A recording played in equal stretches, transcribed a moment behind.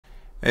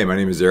Hey, my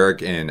name is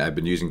Eric and I've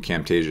been using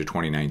Camtasia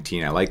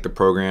 2019. I like the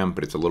program,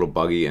 but it's a little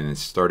buggy and it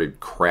started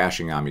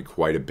crashing on me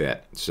quite a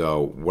bit.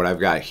 So what I've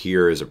got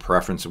here is a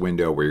preference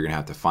window where you're gonna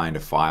have to find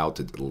a file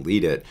to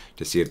delete it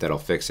to see if that'll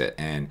fix it.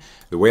 And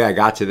the way I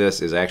got to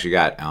this is I actually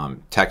got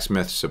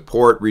TechSmith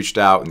support reached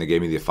out and they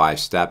gave me the 5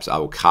 steps. I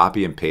will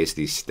copy and paste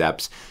these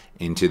steps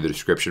into the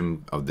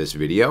description of this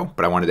video,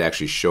 but I wanted to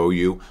actually show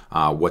you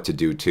what to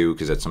do too,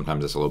 because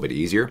sometimes it's a little bit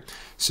easier.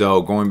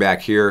 So going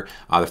back here,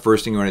 the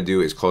first thing you want to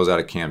do is close out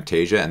of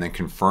Camtasia and then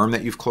confirm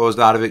that you've closed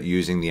out of it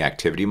using the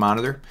activity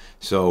monitor.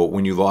 So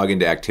when you log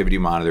into activity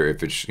monitor,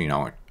 if it's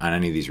on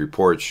any of these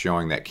reports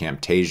showing that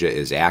Camtasia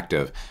is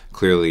active,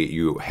 clearly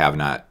you have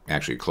not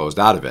actually closed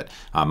out of it.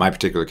 My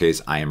particular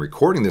case, I am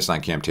recording this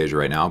on Camtasia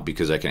right now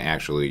because I can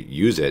actually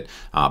use it.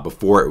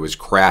 Before it was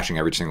crashing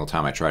every single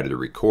time I tried to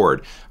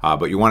record.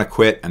 But you want to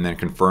quit and then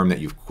confirm that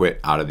you've quit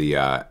out of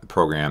the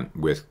program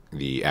with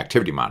the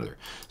activity monitor.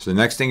 So the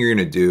next thing you're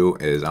going to do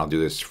is, I'll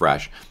do this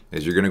fresh,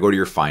 is you're going to go to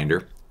your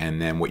Finder.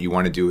 And then what you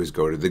want to do is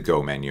go to the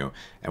Go menu.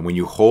 And when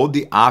you hold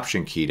the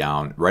Option key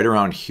down, right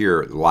around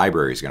here, the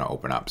library is going to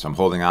open up. So I'm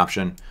holding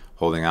Option,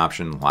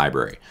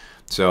 Library.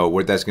 So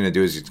what that's going to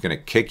do is it's going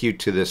to kick you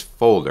to this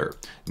folder.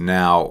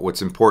 Now,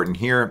 what's important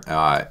here,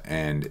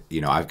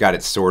 I've got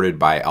it sorted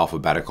by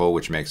alphabetical,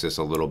 which makes this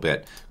a little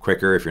bit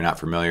quicker. If you're not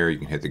familiar, you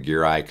can hit the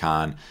gear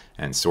icon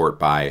and sort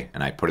by,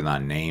 and I put it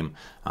on name.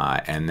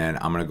 And then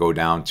I'm going to go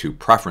down to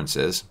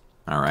Preferences,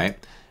 all right?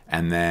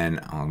 And then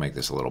I'll make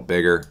this a little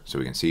bigger so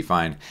we can see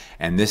fine.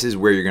 And this is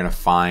where you're going to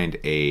find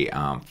a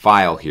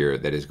file here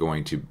that is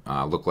going to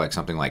look like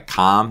something like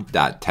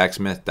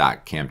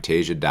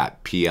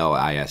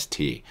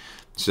com.techsmith.camtasia.plist.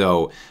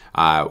 So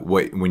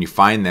when you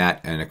find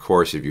that, and of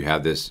course if you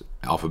have this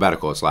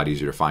alphabetical, it's a lot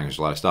easier to find. There's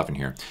a lot of stuff in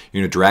here.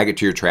 You're going to drag it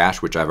to your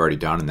trash, which I've already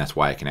done, and that's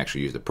why I can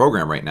actually use the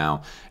program right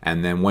now.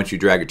 And then once you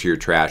drag it to your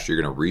trash,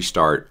 you're going to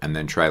restart and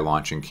then try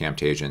launching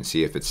Camtasia and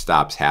see if it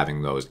stops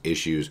having those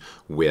issues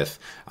with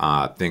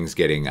things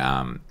getting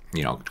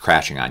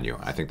crashing on you.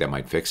 I think that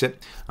might fix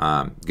it.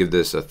 Give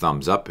this a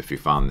thumbs up if you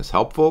found this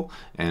helpful,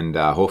 and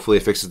hopefully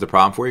it fixes the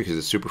problem for you, because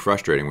it's super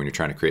frustrating when you're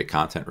trying to create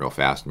content real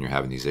fast and you're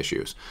having these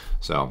issues.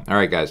 So, all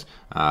right, guys,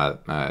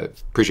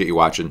 appreciate you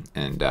watching,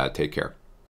 and take care.